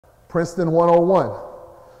Princeton 101.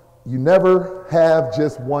 You never have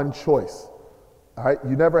just one choice. All right?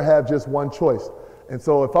 You never have just one choice. And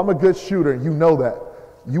so if I'm a good shooter and you know that,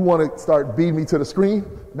 you want to start beating me to the screen,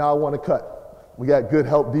 now I want to cut. We got good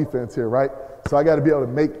help defense here, right? So I got to be able to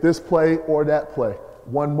make this play or that play.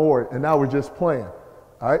 One more, and now we're just playing.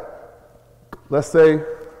 All right? Let's say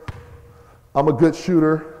I'm a good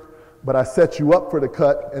shooter, but I set you up for the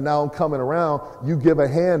cut, and now I'm coming around. You give a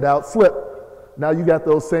handout, slip. Now you got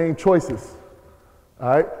those same choices. All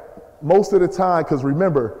right? Most of the time, because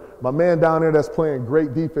remember, my man down there that's playing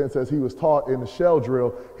great defense as he was taught in the shell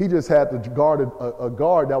drill, he just had to guard a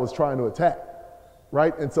guard that was trying to attack,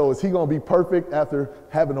 right? And so is he going to be perfect after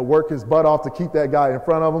having to work his butt off to keep that guy in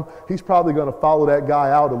front of him? He's probably going to follow that guy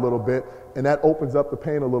out a little bit, and that opens up the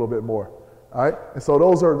paint a little bit more, all right? And so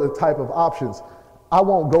those are the type of options. I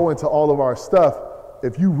won't go into all of our stuff.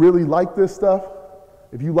 If you really like this stuff,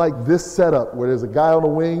 if you like this setup where there's a guy on the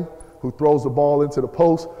wing who throws the ball into the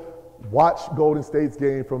post, watch Golden State's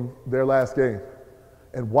game from their last game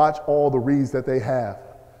and watch all the reads that they have.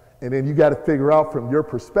 And then you got to figure out from your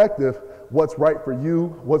perspective what's right for you,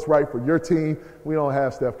 what's right for your team. We don't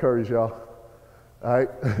have Steph Curry's, y'all. All right?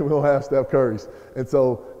 We don't have Steph Curry's. And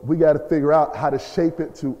so we got to figure out how to shape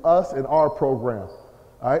it to us and our program.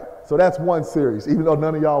 All right? So that's one series. Even though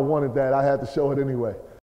none of y'all wanted that, I had to show it anyway.